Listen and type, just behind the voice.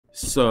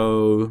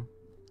So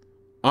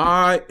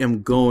I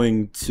am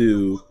going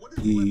to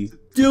be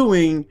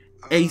doing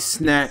a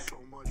snack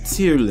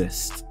tier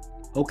list.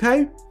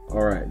 Okay?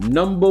 All right.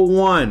 Number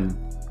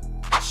 1,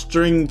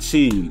 string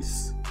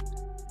cheese.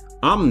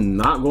 I'm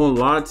not gonna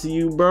lie to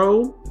you,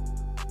 bro.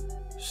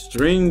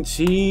 String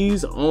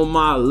cheese on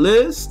my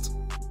list.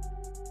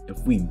 If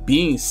we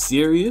being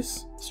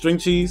serious, string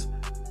cheese,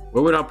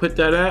 where would I put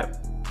that at?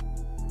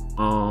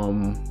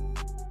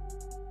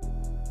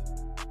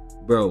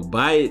 Bro,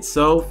 by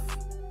itself,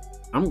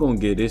 I'm gonna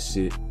give this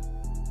shit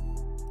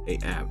a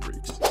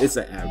average. It's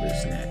an average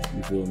snack,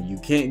 you feel me? You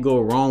can't go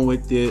wrong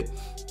with it.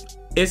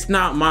 It's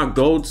not my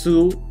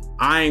go-to.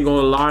 I ain't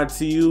gonna lie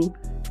to you.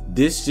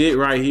 This shit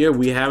right here,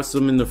 we have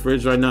some in the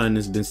fridge right now and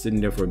it's been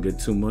sitting there for a good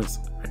 2 months.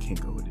 I can't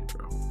go with it,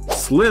 bro.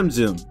 Slim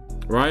Jim,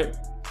 right?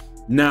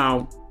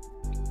 Now,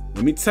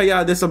 let me tell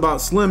y'all this about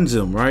Slim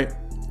Jim, right?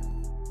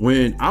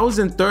 When I was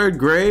in 3rd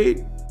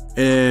grade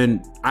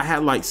and I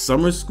had like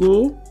summer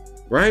school,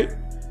 right?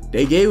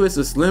 They gave us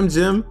a Slim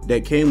Jim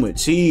that came with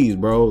cheese,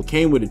 bro. It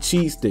came with a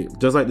cheese stick,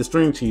 just like the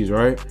string cheese,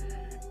 right?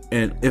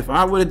 And if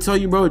I were to tell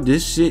you, bro,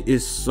 this shit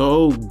is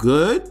so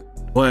good,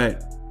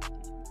 but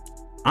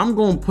I'm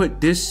gonna put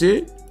this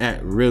shit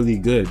at really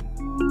good.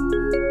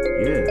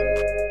 Yeah,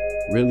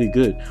 really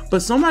good.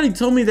 But somebody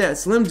told me that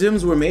Slim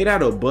Jims were made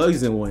out of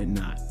bugs and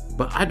whatnot,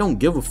 but I don't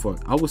give a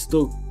fuck. I would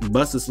still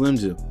bust a Slim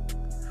Jim,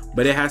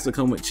 but it has to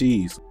come with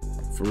cheese,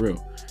 for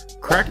real.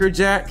 Cracker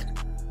Jack,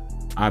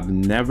 I've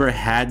never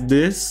had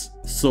this,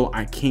 so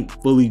I can't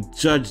fully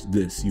judge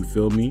this, you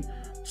feel me?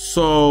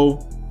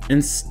 So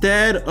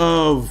instead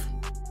of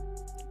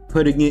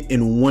putting it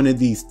in one of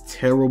these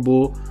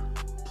terrible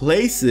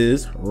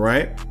places,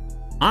 right,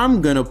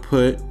 I'm gonna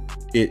put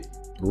it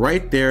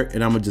right there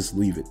and I'm gonna just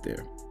leave it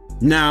there.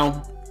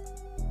 Now,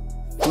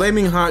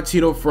 Flaming Hot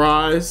Cheeto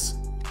fries,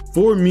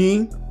 for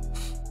me,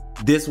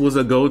 this was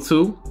a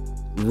go-to.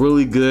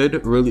 Really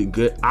good, really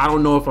good. I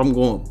don't know if I'm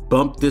gonna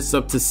bump this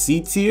up to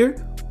C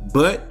tier,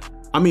 but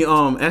I mean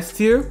S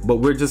tier, but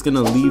we're just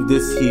gonna leave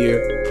this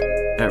here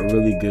at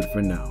really good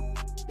for now.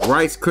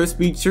 Rice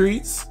Krispie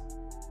treats,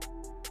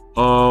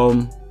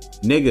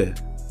 nigga,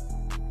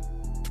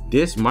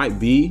 this might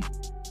be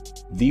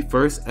the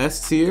first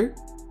S tier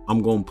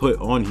I'm gonna put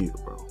on here,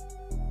 bro.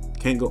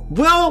 Can't go,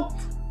 well,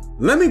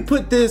 let me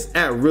put this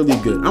at really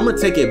good. I'm gonna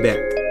take it back,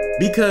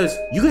 because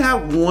you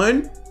have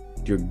one,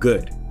 you're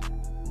good.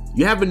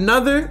 You have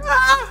another,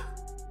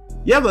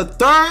 you have a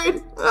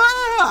third,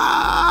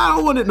 I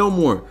don't want it no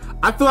more.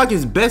 I feel like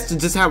it's best to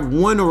just have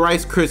one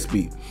Rice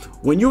Krispie.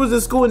 When you was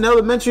in school in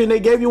elementary and they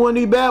gave you one of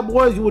these bad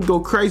boys, you would go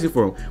crazy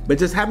for them. But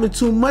just having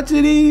too much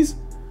of these,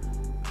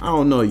 I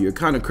don't know, you're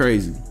kind of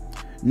crazy.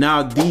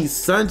 Now these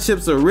Sun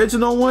Chips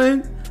original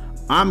one,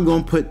 I'm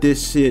gonna put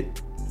this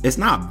shit, it's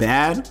not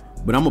bad,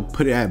 but I'm gonna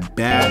put it at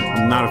bad.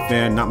 I'm not a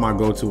fan, not my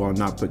go-to. I'll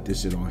not put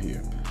this shit on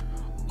here.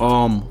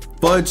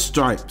 Fudge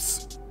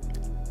Stripes.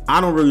 I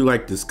don't really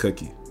like this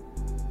cookie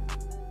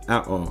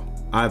at all.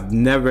 I've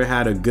never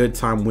had a good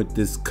time with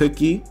this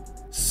cookie,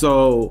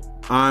 so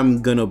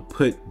I'm gonna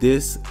put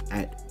this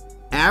at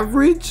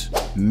average.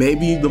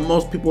 Maybe the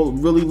most people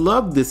really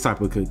love this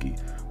type of cookie,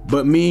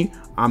 but me,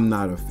 I'm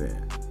not a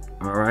fan.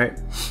 All right,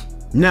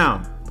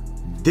 now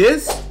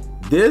this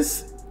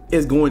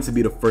is going to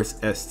be the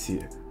first S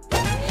tier.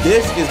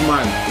 This is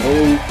my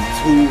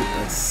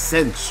go-to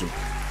essential.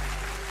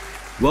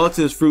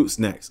 Welch's fruit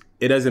snacks.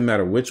 It doesn't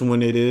matter which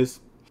one it is.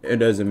 It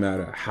doesn't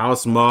matter how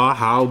small,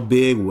 how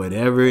big,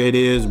 whatever it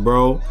is,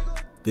 bro.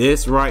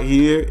 This right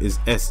here is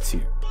S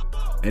tier.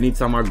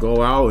 Anytime I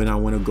go out and I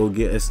want to go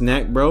get a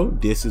snack, bro,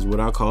 this is what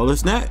I call a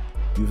snack.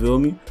 You feel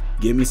me?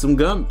 Give me some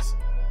gummies.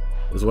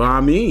 That's what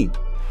I mean.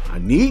 I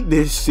need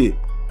this shit.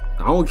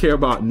 I don't care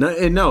about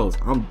nothing else.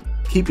 I'm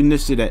keeping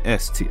this shit at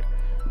S tier.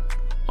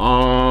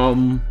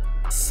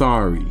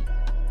 Sorry.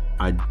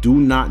 I do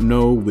not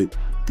know what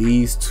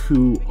these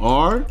two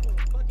are.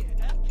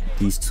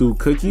 These two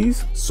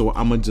cookies, so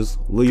I'm gonna just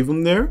leave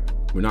them there.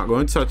 We're not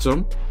going to touch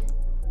them.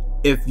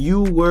 If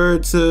you were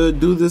to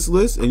do this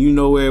list and you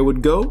know where it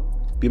would go,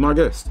 be my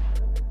guest.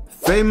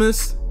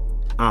 Famous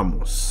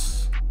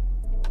Amos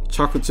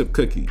chocolate chip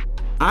cookie.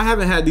 I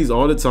haven't had these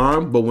all the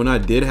time, but when I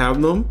did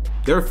have them,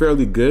 they're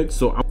fairly good,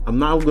 so I'm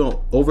not gonna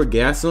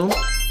overgas them.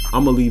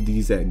 I'm gonna leave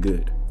these at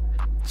good.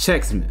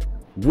 Checksmith.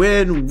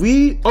 When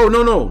we, oh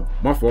no,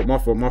 my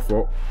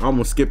fault. I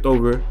almost skipped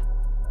over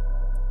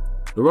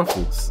the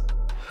Ruffles.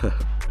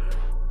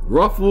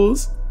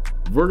 Ruffles,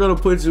 we're gonna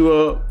put you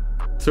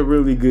up to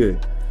really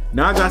good.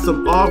 Now I got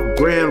some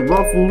off-brand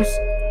Ruffles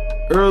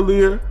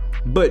earlier,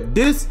 but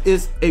this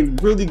is a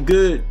really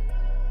good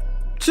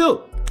chip.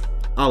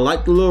 I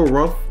like the little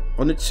ruff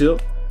on the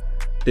chip.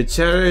 The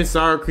cheddar and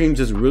sour cream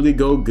just really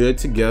go good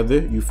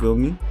together, you feel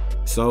me?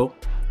 So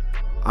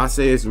I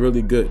say it's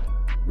really good,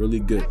 really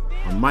good.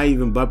 I might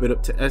even bump it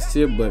up to S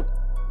tier, but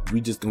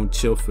we just gonna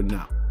chill for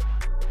now.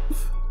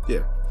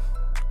 Yeah,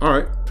 all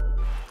right.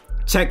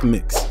 Chex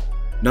Mix.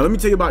 Now let me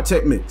tell you about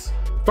Chex Mix.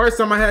 First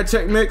time I had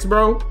Chex Mix,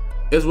 bro,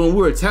 is when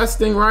we were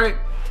testing, right?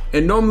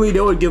 And normally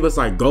they would give us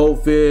like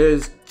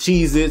Goldfish,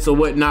 Cheez-Its or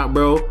whatnot,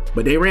 bro.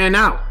 But they ran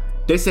out.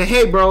 They said,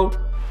 hey, bro,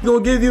 we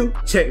gonna give you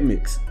Chex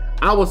Mix.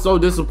 I was so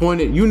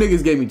disappointed. You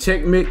niggas gave me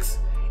Chex Mix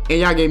and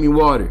y'all gave me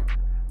water.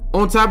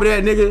 On top of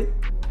that, nigga,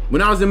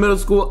 when I was in middle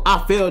school,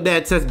 I failed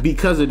that test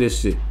because of this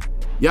shit.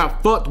 Y'all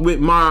fucked with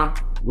my,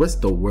 what's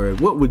the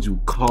word? What would you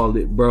call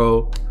it,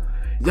 bro?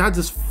 Y'all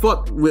just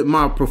fucked with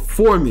my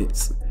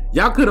performance.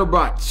 Y'all could have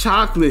brought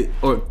chocolate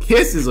or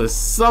kisses or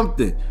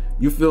something.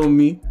 You feel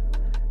me?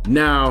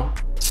 Now,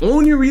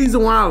 only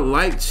reason why I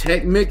like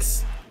Chex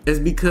Mix is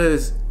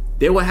because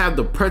they will have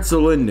the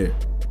pretzel in there.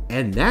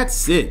 And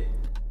that's it.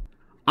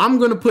 I'm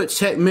gonna put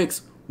Chex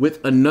Mix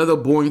with another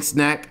boring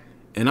snack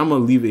and I'm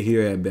gonna leave it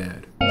here at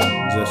bad.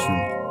 Just for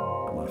me.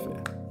 I'm not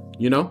a fan.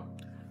 You know?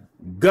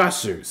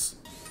 Gushers.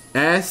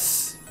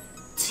 S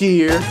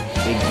tier.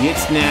 It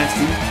gets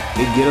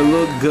nasty. It get a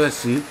little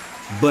gushy.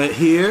 But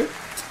here,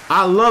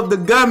 I love the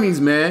gummies,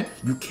 man.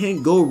 You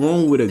can't go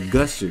wrong with a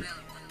Gusher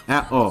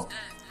at all.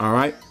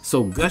 Alright?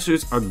 So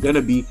Gushers are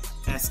gonna be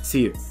S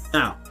tier.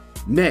 Now,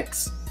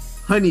 next,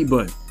 Honey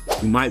Bun.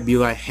 You might be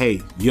like,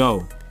 hey,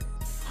 yo,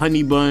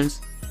 Honey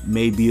Buns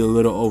may be a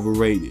little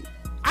overrated.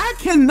 I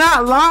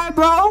cannot lie,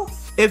 bro.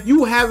 If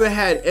you haven't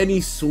had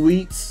any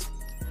sweets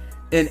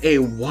in a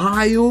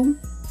while, you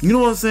know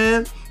what I'm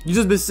saying? You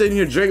just been sitting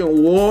here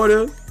drinking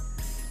water,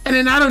 and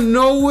then out of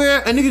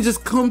nowhere, a nigga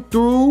just come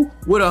through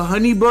with a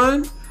honey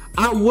bun.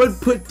 I would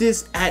put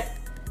this at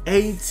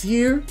A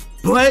tier,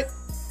 but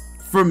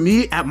for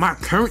me, at my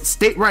current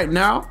state right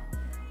now,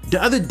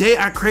 the other day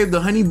I craved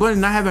the honey bun,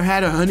 and I haven't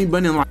had a honey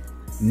bun in like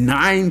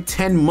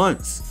 9-10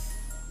 months.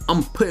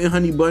 I'm putting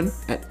honey bun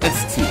at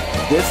S tier.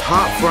 This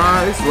hot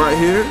fries right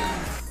here,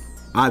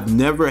 I've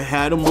never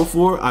had them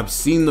before. I've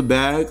seen the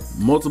bag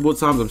multiple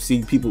times. I've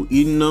seen people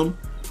eating them.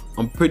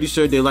 I'm pretty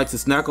sure they like to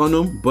snack on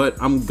them, but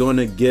I'm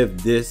gonna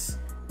give this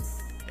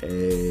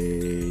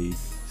a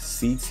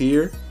C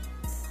tier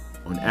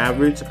on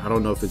average. I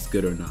don't know if it's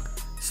good or not.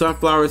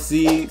 Sunflower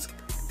seeds.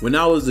 When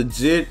I was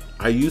legit,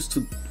 I used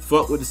to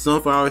fuck with the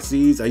sunflower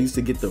seeds. I used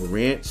to get the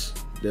ranch,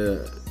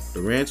 the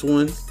ranch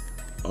ones.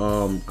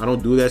 I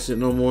don't do that shit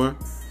no more.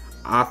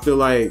 I feel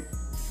like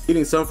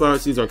eating sunflower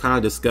seeds are kind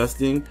of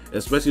disgusting,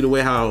 especially the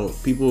way how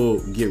people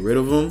get rid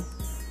of them.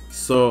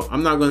 So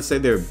I'm not gonna say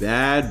they're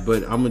bad,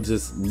 but I'm gonna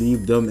just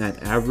leave them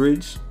at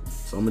average.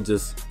 So I'm gonna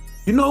just,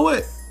 you know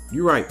what?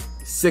 You're right,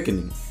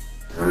 sickening.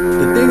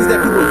 The things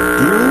that people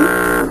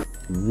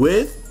do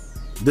with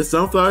the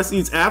sunflower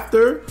seeds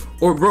after,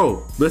 or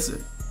bro,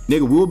 listen,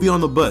 nigga, we'll be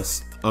on the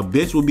bus. A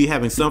bitch will be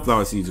having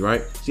sunflower seeds,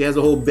 right? She has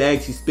a whole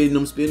bag, she's spinning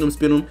them, spinning them,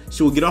 spinning them.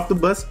 She will get off the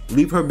bus,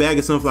 leave her bag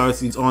of sunflower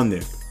seeds on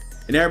there.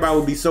 And everybody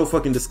will be so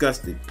fucking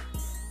disgusted.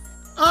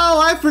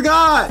 Oh, I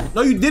forgot.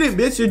 No, you didn't,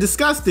 bitch. You're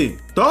disgusting.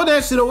 Throw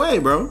that shit away,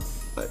 bro.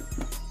 But,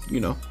 you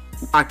know,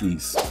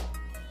 Takis.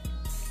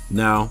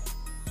 Now,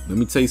 let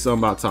me tell you something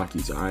about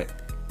Takis, all right?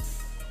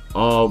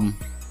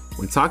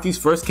 When Takis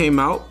first came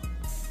out,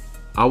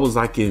 I was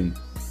like in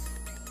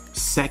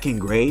 2nd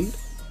grade,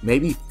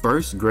 maybe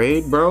 1st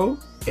grade, bro.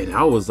 And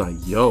I was like,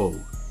 yo,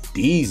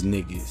 these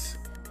niggas,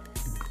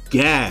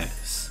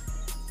 gas.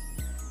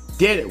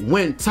 Then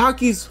when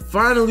Takis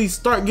finally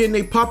start getting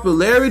a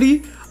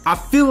popularity, I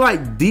feel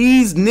like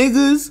these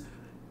niggas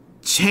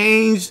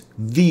changed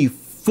the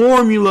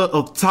formula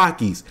of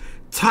Takis.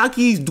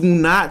 Takis do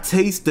not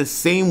taste the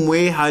same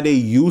way how they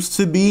used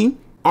to be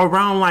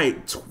around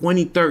like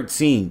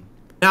 2013.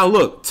 Now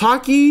look,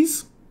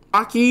 Takis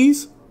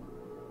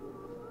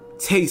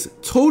taste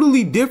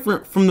totally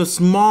different from the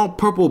small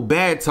purple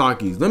bag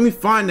Takis. Let me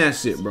find that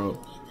shit, bro.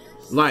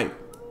 Like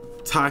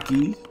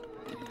Takis,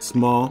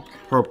 small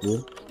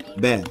purple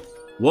bag.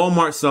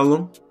 Walmart sell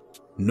them.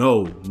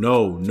 No.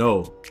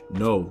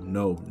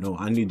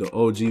 I need the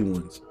OG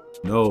ones.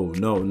 No.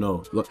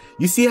 Look,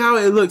 you see how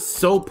it looks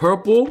so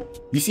purple?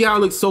 You see how it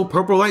looks so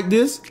purple like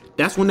this?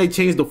 That's when they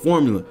changed the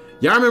formula.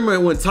 Y'all remember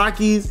when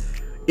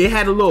Takis, it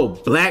had a little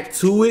black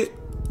to it?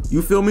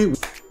 You feel me?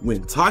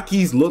 When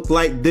Takis looked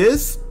like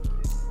this,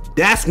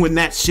 that's when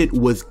that shit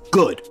was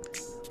good.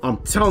 I'm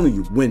telling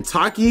you, when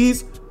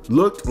Takis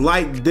looked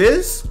like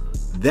this,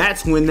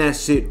 that's when that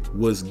shit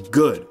was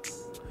good.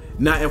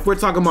 Now, if we're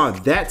talking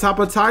about that type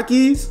of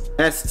Takis,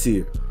 S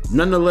tier.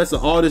 Nonetheless,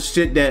 all the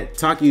shit that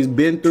Takis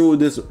been through,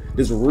 this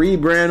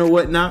rebrand or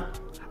whatnot,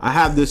 I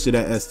have this shit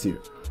at S tier.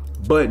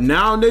 But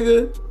now,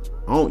 nigga,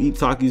 I don't eat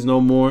Takis no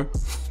more.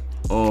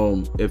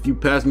 If you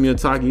pass me a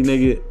Taki,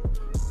 nigga,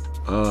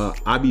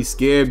 I be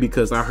scared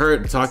because I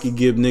heard Taki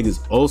give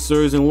niggas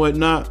ulcers and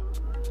whatnot.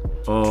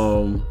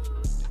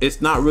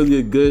 It's not really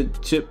a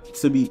good chip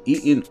to be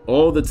eating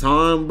all the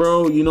time,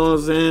 bro. You know what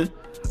I'm saying?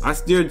 I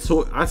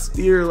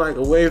steer like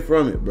away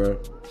from it, bro.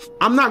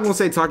 I'm not gonna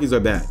say Takis are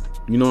bad.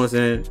 You know what I'm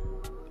saying?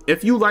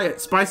 If you like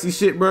spicy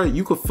shit, bro,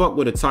 you could fuck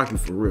with a Taki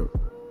for real.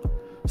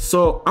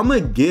 So I'm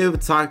gonna give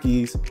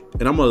Takis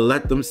and I'm gonna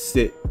let them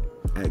sit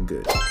at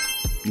good.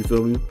 You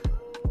feel me?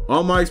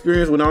 All my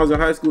experience when I was in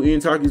high school eating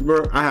Takis,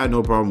 bro, I had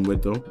no problem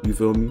with them. You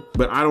feel me?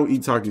 But I don't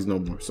eat Takis no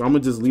more. So I'm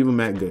gonna just leave them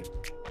at good.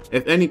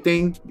 If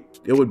anything,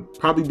 it would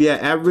probably be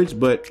at average,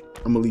 but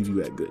I'm gonna leave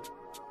you at good.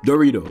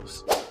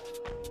 Doritos,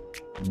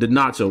 the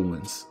nacho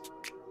ones.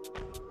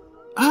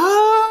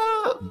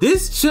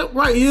 This chip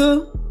right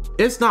here,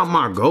 it's not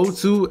my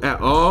go-to at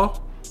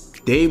all.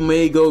 They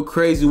may go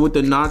crazy with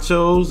the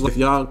nachos, if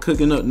y'all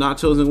cooking up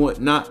nachos and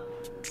whatnot.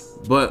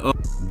 But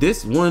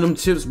this one of them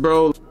chips,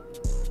 bro,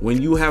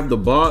 when you have the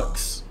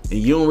box and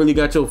you don't really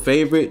got your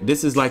favorite,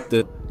 this is like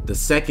the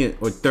second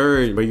or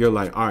third where you're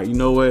like, all right, you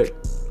know what?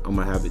 I'm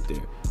gonna have it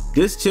there.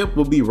 This chip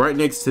will be right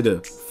next to the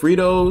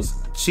Fritos,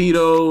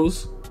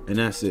 Cheetos, and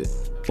that's it.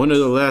 One of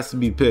the last to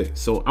be picked.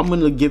 So I'm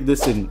gonna give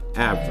this an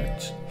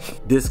average.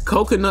 This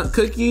coconut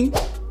cookie,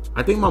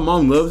 I think my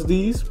mom loves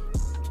these,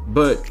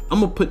 but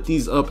I'm gonna put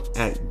these up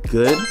at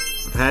good.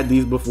 I've had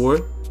these before,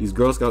 these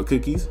Girl Scout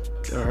cookies.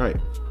 All right.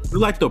 You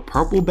like the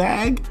purple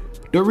bag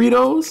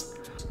Doritos?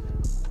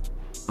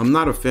 I'm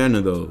not a fan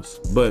of those,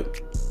 but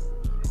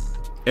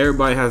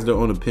everybody has their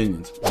own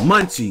opinions.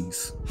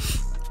 Munchies,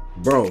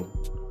 bro,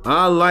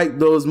 I like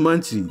those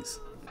munchies.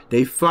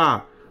 They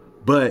fire,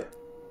 but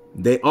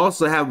they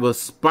also have a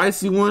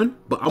spicy one.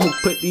 But I'm gonna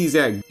put these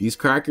at these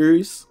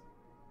crackers.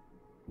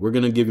 We're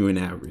gonna give you an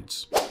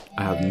average.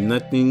 I have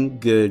nothing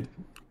good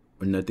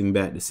or nothing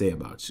bad to say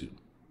about you,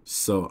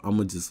 so I'm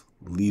gonna just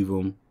leave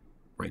them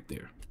right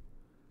there.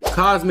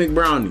 Cosmic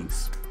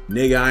brownies,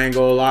 nigga, I ain't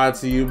gonna lie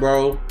to you,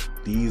 bro.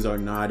 These are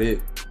not it.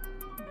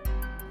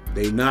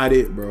 They not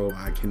it, bro.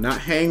 I cannot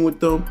hang with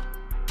them.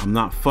 I'm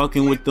not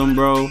fucking with them,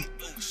 bro.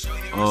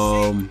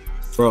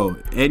 Bro,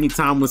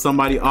 anytime when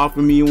somebody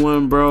offer me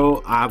one,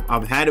 bro,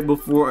 I've had it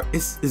before.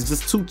 It's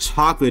just too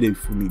chocolatey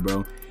for me,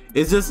 bro.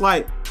 It's just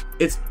like,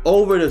 it's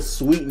over the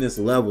sweetness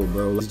level,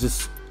 bro. It's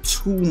just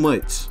too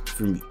much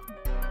for me.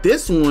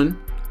 This one,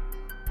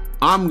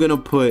 I'm gonna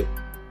put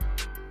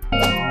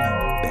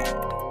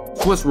bad.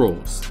 Swiss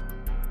rolls,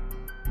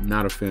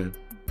 not a fan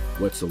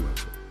whatsoever.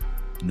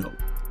 No.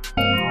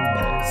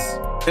 Pass.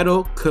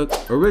 Kettle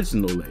cooked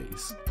original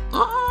Lays.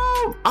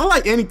 I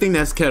like anything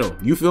that's kettle,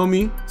 you feel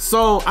me?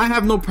 So I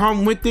have no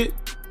problem with it.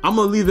 I'm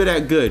gonna leave it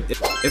at good.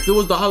 If it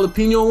was the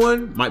jalapeno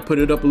one, might put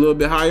it up a little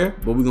bit higher,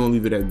 but we're gonna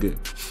leave it at good.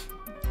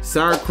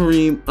 Sour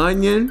cream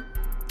onion,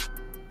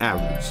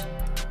 average.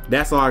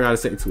 That's all I gotta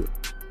say to it.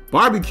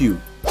 Barbecue,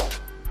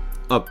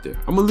 up there.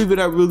 I'm gonna leave it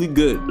at really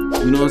good.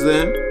 You know what I'm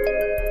saying?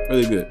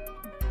 Really good.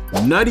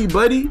 Nutty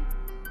Buddy,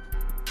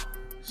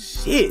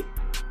 shit.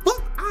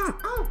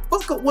 I'll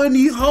fuck up one of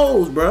these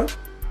hoes, bro.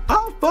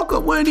 I'll fuck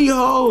up one of these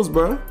hoes,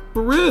 bro.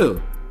 For real.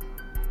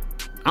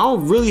 I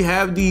don't really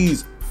have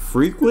these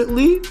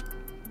frequently,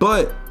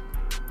 but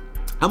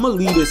I'm gonna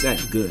leave this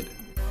at good.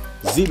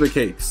 Zebra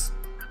cakes.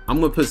 I'm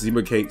gonna put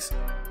zebra cakes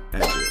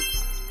at good.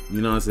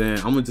 You know what I'm saying?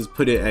 I'm gonna just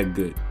put it at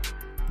good.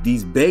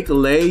 These baked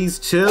Lay's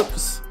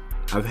chips,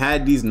 I've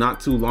had these not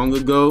too long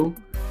ago,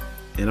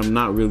 and I'm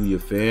not really a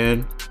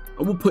fan.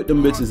 I'm gonna put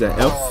them bitches at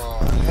F.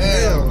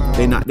 Hell no.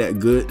 They not that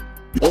good.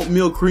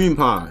 Oatmeal cream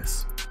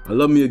pies. I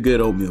love me a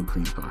good oatmeal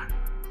cream pie.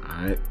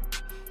 Alright.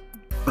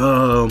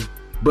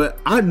 But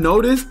I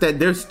noticed that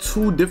there's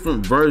two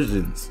different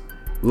versions.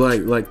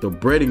 Like the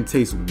breading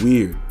tastes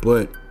weird,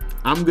 but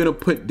I'm gonna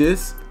put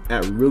this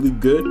at really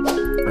good.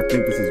 I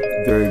think this is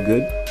very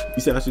good.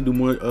 You said I should do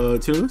more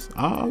tier lists?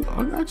 I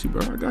got you,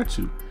 bro. I got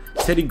you.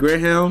 Teddy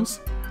Grahams,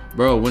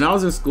 bro. When I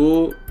was in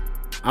school,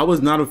 I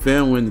was not a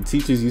fan when the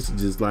teachers used to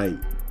just like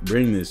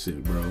bring this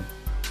shit, bro.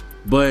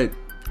 But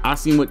I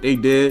seen what they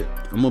did.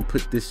 I'm gonna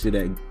put this shit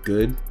at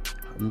good.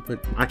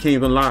 I can't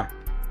even lie.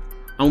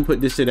 I'm gonna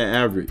put this shit at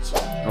average.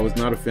 I was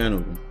not a fan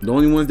of them. The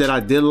only ones that I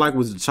did like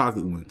was the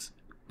chocolate ones.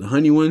 The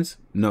honey ones,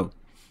 no.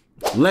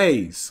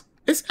 Lay's,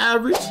 it's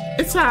average.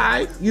 It's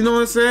alright. You know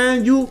what I'm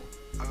saying?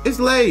 It's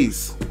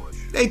Lay's.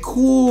 They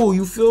cool.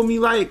 You feel me?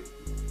 Like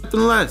nothing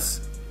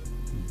less.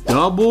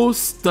 Double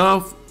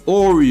stuffed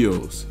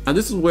Oreos. Now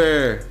this is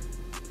where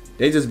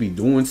they just be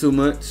doing too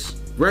much.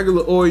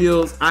 Regular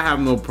Oreos, I have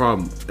no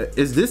problem.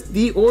 Is this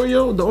the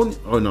Oreo? The only?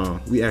 Oh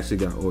no, we actually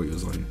got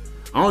Oreos on here.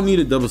 I don't need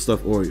a double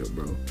stuffed Oreo,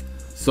 bro.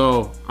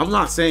 So I'm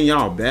not saying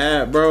y'all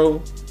bad,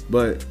 bro,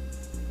 but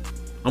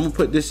I'm gonna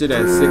put this shit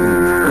at sick.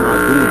 I'm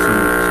not doing too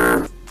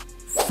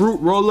much. Fruit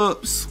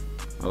roll-ups,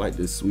 I like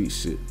this sweet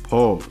shit.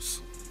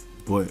 Pause.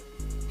 But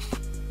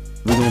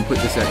we're gonna put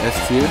this at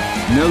S tier.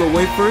 Vanilla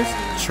wafers,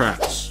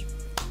 trash.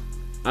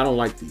 I don't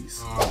like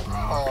these.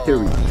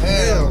 Period.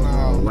 Hell no.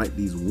 I don't like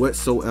these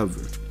whatsoever.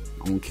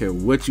 I don't care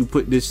what you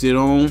put this shit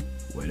on,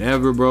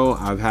 whatever, bro.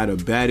 I've had a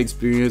bad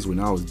experience when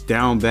I was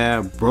down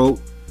bad, broke,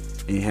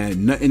 and had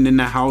nothing in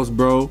the house,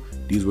 bro.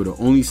 These were the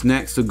only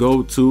snacks to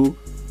go to.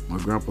 My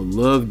grandpa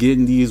loved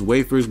getting these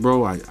wafers,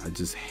 bro.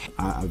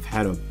 I've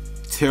had a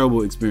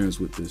terrible experience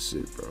with this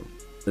shit, bro.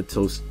 The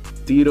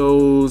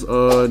Tostitos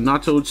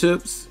nacho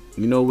chips,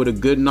 you know, with a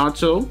good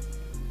nacho,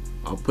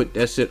 I'll put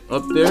that shit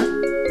up there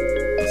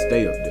and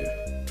stay up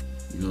there.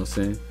 You know what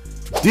I'm saying?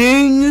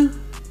 Ding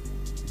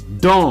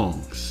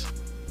dongs.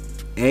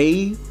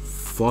 A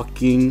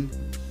fucking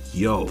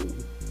yo.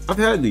 I've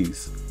had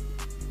these,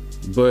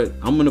 but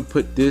I'm gonna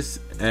put this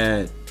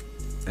at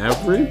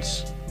average.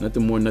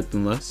 Nothing more,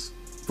 nothing less.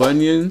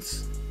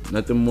 Funyuns,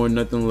 nothing more,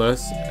 nothing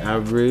less.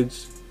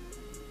 Average.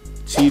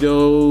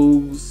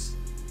 Cheetos.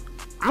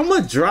 I'm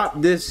gonna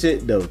drop this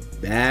shit though.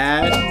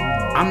 Bad.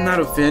 I'm not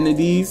a fan of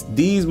these.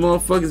 These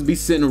motherfuckers be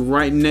sitting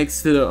right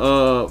next to the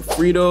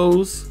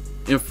Fritos.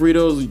 And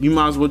Fritos, you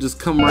might as well just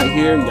come right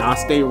here. Y'all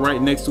stay right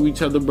next to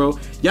each other, bro.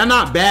 Y'all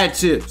not bad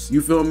chips,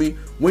 you feel me?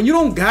 When you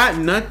don't got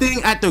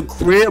nothing at the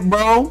crib,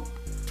 bro,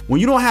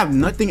 when you don't have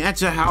nothing at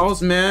your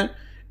house, man,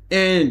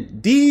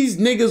 and these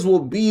niggas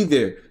will be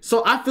there.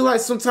 So I feel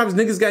like sometimes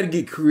niggas gotta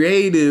get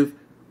creative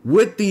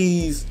with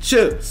these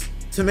chips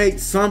to make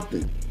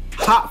something.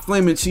 Hot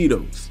flaming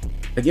Cheetos.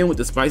 Again, with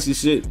the spicy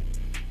shit,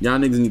 y'all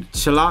niggas need to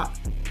chill out.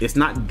 It's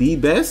not the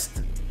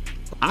best.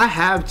 I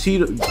have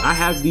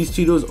these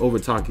Cheetos over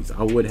Takis.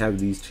 I would have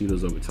these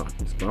Cheetos over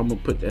Takis, but I'm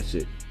gonna put that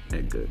shit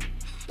at good.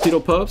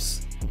 Cheeto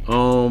Puffs.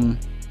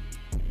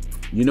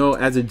 You know,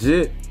 as a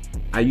jit,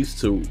 I used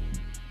to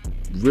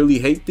really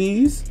hate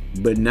these,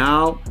 but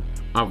now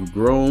I've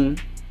grown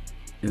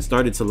and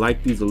started to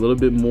like these a little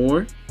bit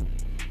more.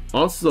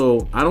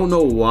 Also, I don't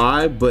know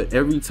why, but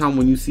every time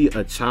when you see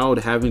a child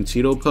having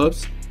Cheeto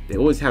Puffs, they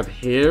always have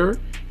hair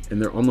and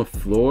they're on the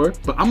floor.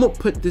 But I'm gonna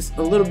put this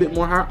a little bit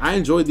more higher. I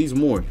enjoy these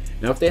more.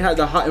 Now, if they had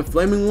the hot and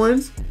flaming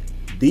ones,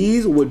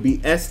 these would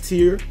be S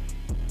tier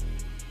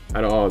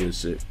out of all this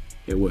shit.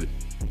 It would.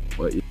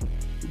 But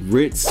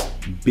Ritz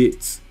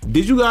Bits.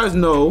 Did you guys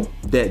know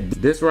that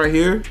this right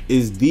here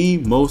is the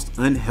most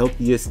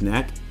unhealthiest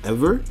snack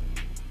ever?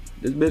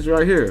 This bitch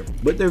right here.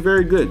 But they're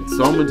very good.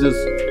 So I'm gonna just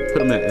put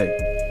them at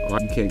A. Oh,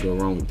 you can't go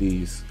wrong with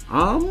these.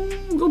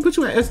 I'm gonna put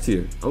you at S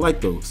tier. I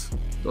like those.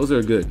 Those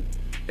are good.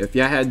 If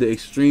y'all had the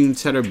extreme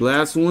cheddar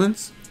blast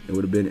ones, it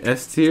would have been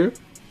S tier.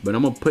 But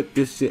I'm gonna put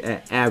this shit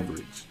at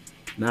average.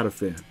 Not a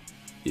fan.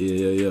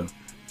 Yeah.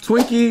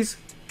 Twinkies,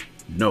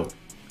 no.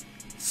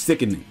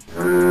 Sickening.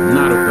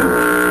 Not a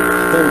fan.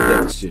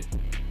 Hold that shit.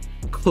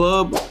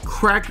 Club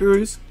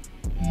crackers,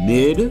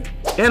 mid.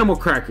 Animal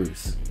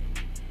crackers,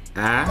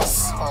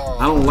 ass.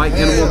 I don't like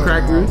animal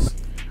crackers.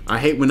 I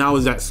hate when I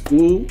was at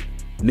school.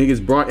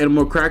 Niggas brought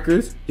animal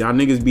crackers. Y'all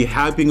niggas be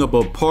hyping up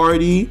a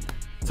party.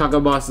 Talk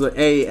about,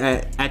 hey,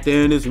 at the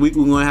end of this week,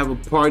 we're gonna have a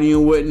party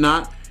and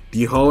whatnot.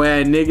 The whole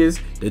ass niggas,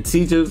 the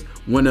teachers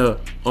wanna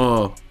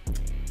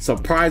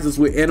surprise us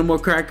with animal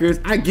crackers.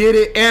 I get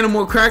it,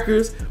 animal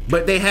crackers,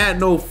 but they had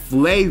no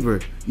flavor.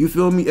 You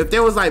feel me? If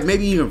there was like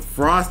maybe even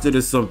frosted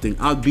or something,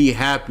 I'd be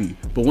happy.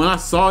 But when I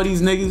saw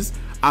these niggas,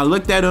 I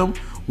looked at them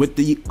with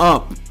the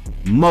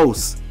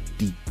utmost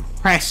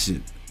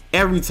depression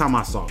every time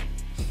I saw them.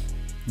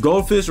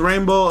 Goldfish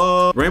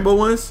rainbow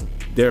ones,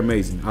 they're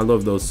amazing. I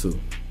love those too.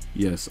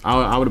 Yes,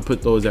 I would have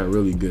put those at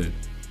really good.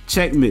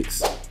 Check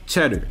mix,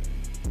 cheddar.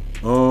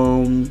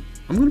 I'm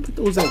gonna put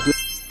those at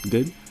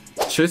good.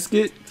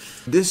 Triscuit,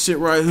 this shit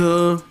right here,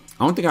 I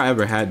don't think I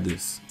ever had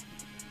this,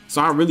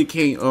 so I really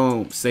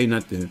can't say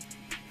nothing.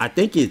 I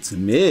think it's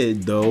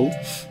mid though,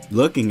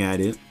 looking at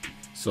it,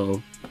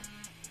 so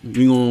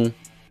we gonna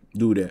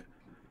do that.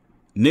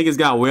 Niggas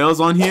got whales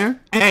on here.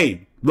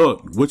 Hey,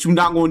 look, what you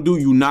not gonna do,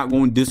 you not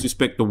gonna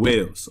disrespect the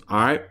whales, all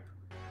right?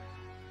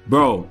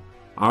 Bro,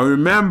 I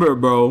remember,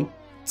 bro,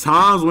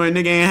 times when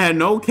nigga ain't had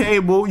no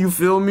cable, you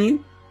feel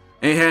me?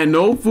 Ain't had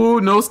no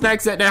food, no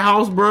snacks at that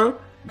house, bro.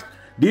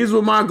 These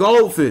were my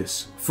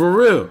goldfish, for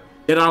real.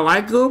 Did I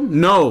like them?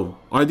 No.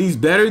 Are these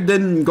better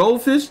than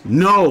goldfish?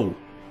 No.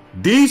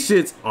 These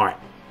shits are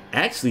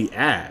actually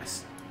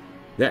ass.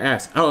 They're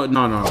ass. Oh,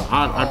 no.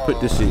 I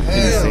put this shit in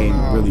the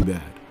same really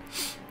bad.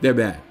 They're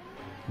bad.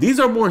 These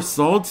are more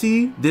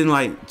salty than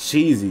like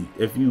cheesy,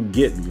 if you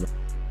get me.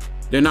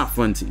 They're not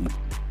fun to eat.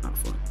 Not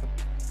fun.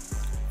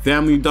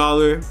 Family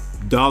Dollar,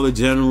 Dollar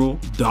General,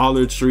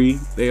 Dollar Tree,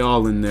 they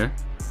all in there.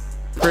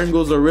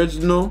 Pringles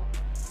Original.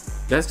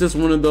 That's just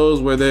one of those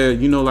where they're,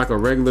 you know, like a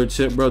regular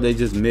chip, bro. They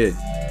just mid.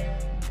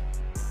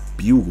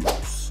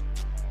 Bugles.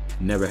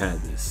 Never had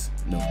this.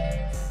 No.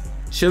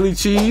 Chili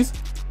cheese.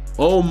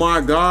 Oh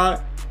my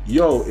God.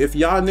 Yo, if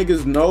y'all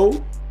niggas know,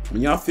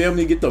 when y'all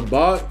family get the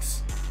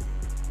box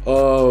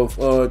of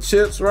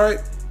chips, right?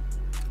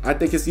 I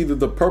think it's either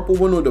the purple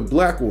one or the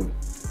black one.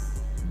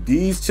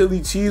 These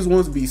chili cheese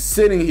ones be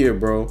sitting here,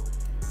 bro.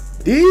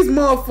 These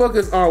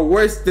motherfuckers are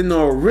worse than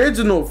the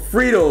original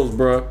Fritos,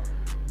 bro.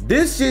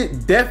 This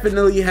shit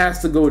definitely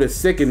has to go to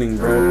sickening,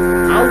 bro.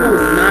 I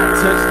will not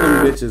touch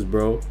them bitches,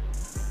 bro.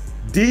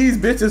 These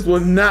bitches will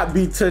not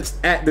be touched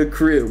at the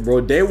crib,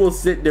 bro. They will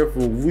sit there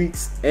for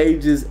weeks,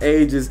 ages,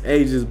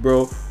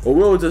 bro. Or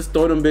we'll just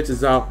throw them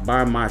bitches out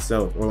by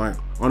myself or like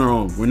on our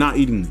own. We're not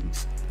eating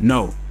these.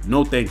 No,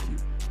 no thank you.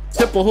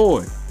 Tip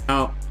Ahoy.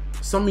 Now,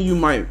 some of you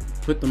might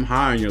put them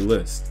high on your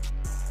list.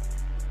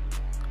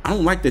 I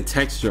don't like the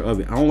texture of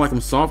it. I don't like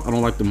them soft. I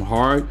don't like them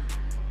hard.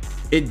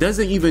 It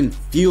doesn't even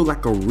feel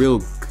like a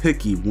real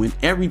cookie when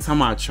every time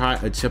I try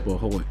a Chip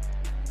Ahoy.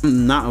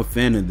 I'm not a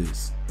fan of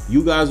this.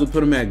 You guys will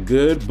put them at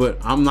good, but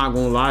I'm not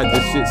gonna lie,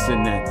 this shit's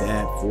sitting at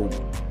bad for me.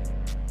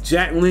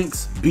 Jack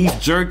Link's beef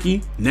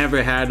jerky,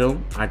 never had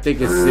them. I think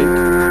it's sick. They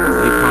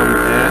probably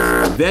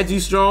ass. Veggie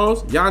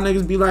straws, y'all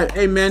niggas be like,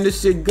 hey man,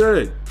 this shit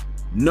good.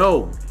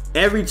 No,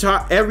 every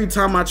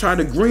time I try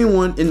the green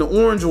one and the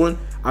orange one,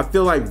 I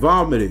feel like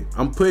vomiting.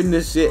 I'm putting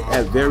this shit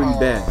at very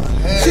bad.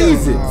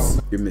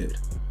 Jesus. You're mid.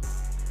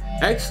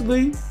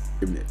 Actually,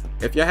 you're mid.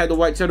 If y'all had the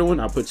white cheddar one,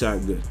 I'll put y'all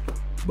at good.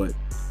 But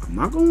I'm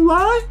not gonna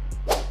lie.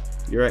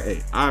 You're at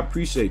A. I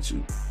appreciate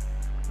you.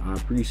 I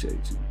appreciate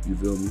you. You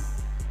feel me?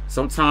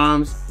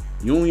 Sometimes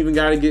you don't even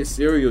gotta get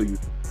cereal. You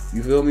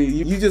feel me?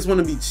 You just want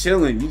to be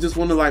chilling. You just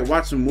want to like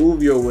watch a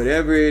movie or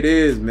whatever it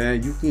is,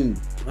 man. You can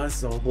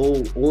bust a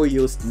whole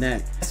Oreo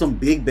snack. Some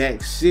big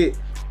bag shit.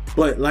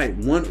 But like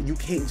you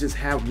can't just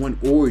have one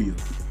Oreo.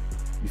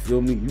 You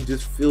feel me? You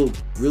just feel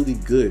really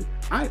good.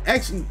 I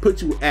actually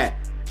put you at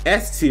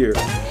S tier,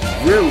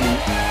 really,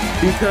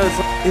 because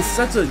it's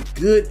such a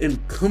good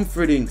and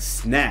comforting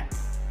snack.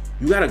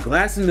 You got a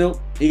glass of milk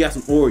and you got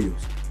some Oreos.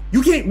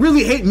 You can't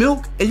really hate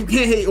milk and you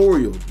can't hate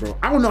Oreos, bro.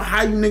 I don't know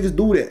how you niggas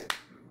do that.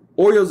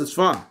 Oreos is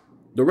fine.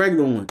 The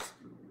regular ones.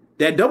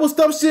 That double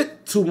stuff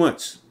shit, too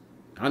much.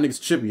 Y'all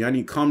niggas tripping. I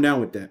need to calm down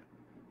with that.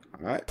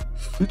 Alright?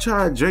 You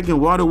tried drinking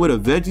water with a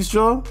veggie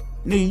straw?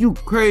 Nigga, you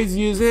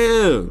crazy as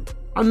hell.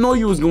 I know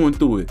you was going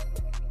through it.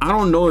 I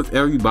don't know if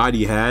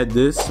everybody had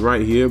this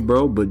right here,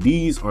 bro, but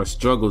these are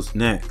struggle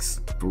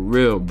snacks. For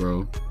real,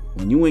 bro.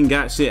 When you ain't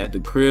got shit at the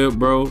crib,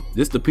 bro.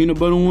 This the peanut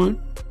butter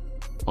one?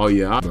 Oh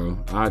yeah, bro.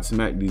 I'd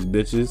smack these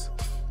bitches.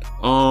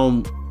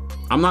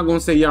 I'm not gonna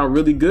say y'all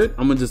really good.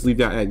 I'm gonna just leave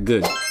y'all at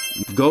good.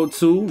 Go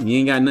to, you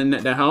ain't got nothing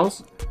at the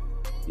house.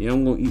 Yeah,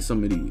 I'm gonna eat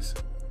some of these.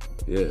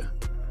 Yeah.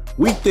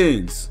 Wheat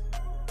Thins.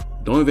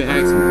 Don't even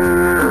ask me.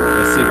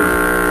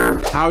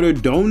 That's it.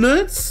 Powdered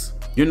donuts?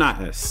 You're not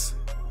S.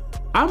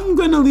 I'm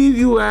gonna leave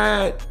you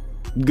at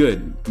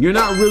good. You're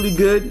not really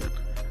good.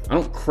 I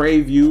don't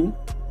crave you.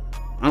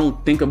 I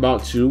don't think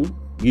about you,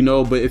 you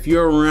know, but if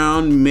you're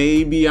around,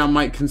 maybe I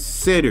might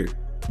consider,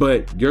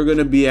 but you're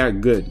gonna be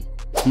at good.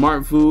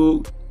 Smart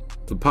food,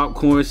 the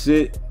popcorn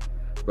shit,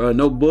 bro,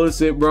 no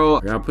bullshit, bro.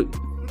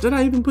 Did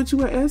I even put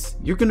you at S?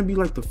 You're gonna be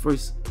like the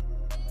first.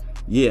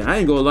 Yeah, I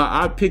ain't gonna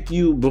lie, I pick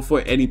you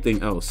before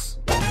anything else.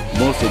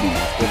 Most of these.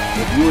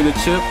 If you were the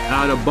chip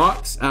out of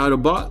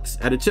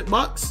the chip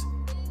box,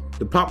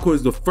 the popcorn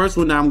is the first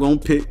one that I'm gonna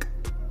pick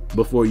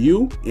before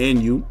you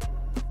and you.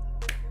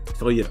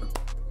 So yeah.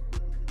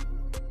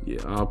 Yeah,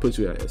 I'll put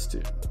you at S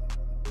tier.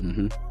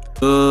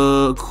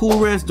 Cool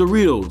Ranch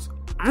Doritos.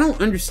 I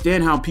don't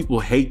understand how people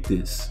hate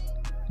this.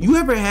 You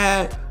ever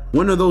had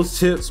one of those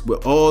chips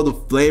with all the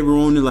flavor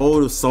on it, like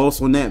all the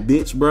sauce on that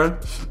bitch, bruh?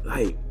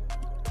 Like,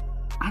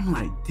 I'm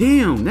like,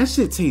 damn, that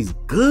shit tastes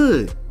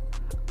good.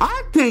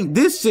 I think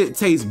this shit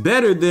tastes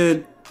better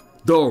than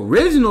the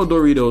original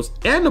Doritos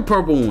and the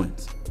purple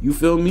ones. You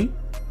feel me?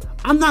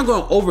 I'm not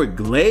gonna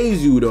overglaze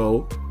you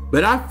though,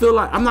 but I feel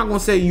like I'm not gonna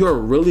say you're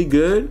really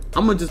good.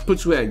 I'm gonna just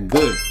put you at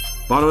good.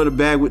 Bottom of the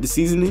bag with the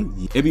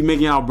seasoning. It be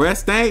making y'all breath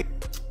stink.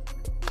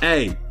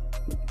 Hey,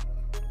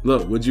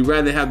 look, would you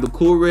rather have the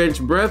Cool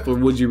Ranch breath or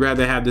would you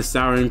rather have the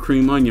sour and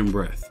cream onion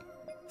breath?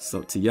 It's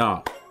up to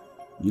y'all.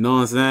 You know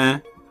what I'm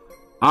saying?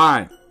 All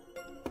right,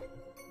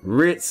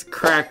 Ritz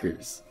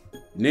crackers.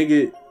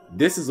 Nigga,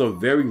 this is a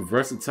very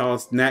versatile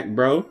snack,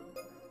 bro.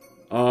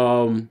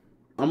 I'm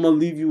gonna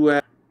leave you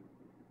at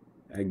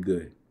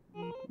good.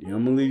 Yeah,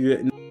 I'm gonna leave you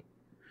at,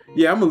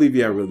 yeah, I'm gonna leave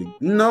you at really.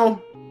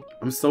 No,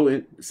 I'm so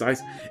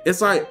indecisive.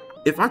 It's like,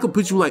 if I could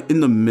put you like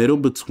in the middle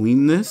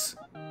between this,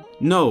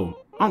 no,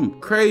 I'm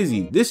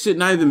crazy. This shit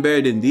not even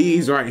better than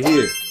these right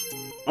here.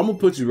 I'm gonna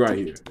put you right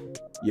here.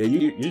 Yeah,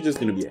 you're just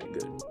gonna be at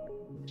good.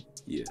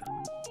 Yeah.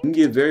 You can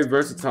get very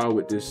versatile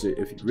with this shit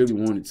if you really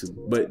wanted to.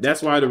 But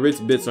that's why the Ritz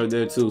bits are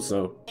there too,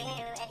 so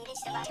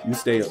you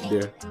stay up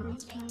there.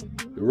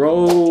 The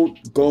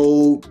Rolled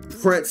Gold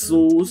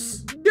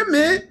Pretzels. You're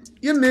mid.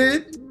 You're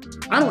mid.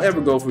 I don't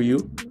ever go for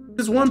you.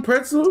 Just one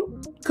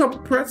pretzel, a couple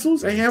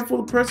pretzels, a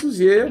handful of pretzels,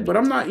 yeah, but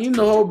I'm not eating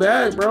the whole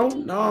bag, bro.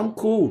 No, I'm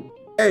cool.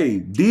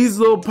 Hey, these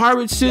little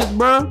pirate shits,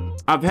 bro,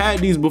 I've had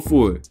these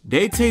before.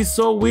 They taste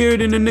so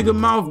weird in the nigga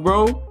mouth,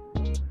 bro.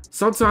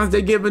 Sometimes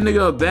they give a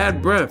nigga a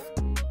bad breath.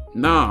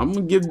 Nah, I'm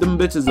gonna give them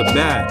bitches a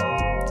bad.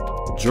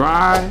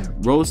 Dry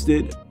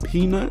roasted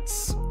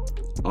peanuts.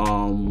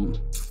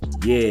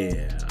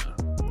 Yeah.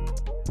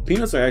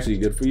 Peanuts are actually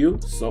good for you,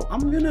 so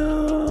I'm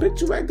gonna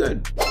put you at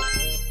good.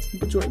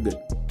 Put you at good.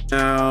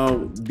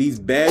 Now, these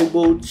bag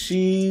bowl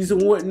cheese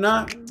and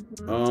whatnot,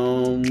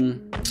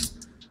 I'm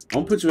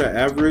gonna put you at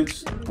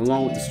average,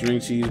 along with the string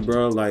cheese,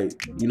 bro. Like,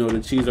 you know,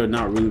 the cheese are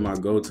not really my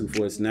go-to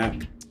for a snack,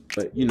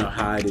 but you know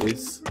how it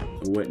is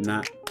and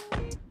whatnot.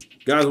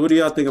 Guys, what do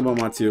y'all think about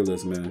my tier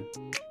list, man?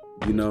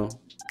 You know,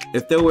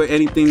 if there were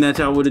anything that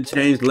y'all would have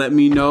changed, let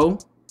me know.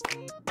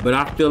 But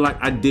I feel like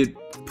I did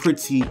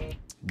pretty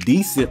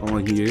decent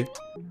on here.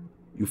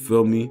 You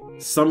feel me?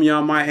 Some of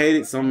y'all might hate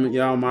it. Some of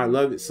y'all might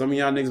love it. Some of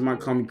y'all niggas might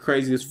call me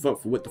crazy as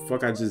fuck for what the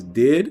fuck I just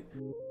did.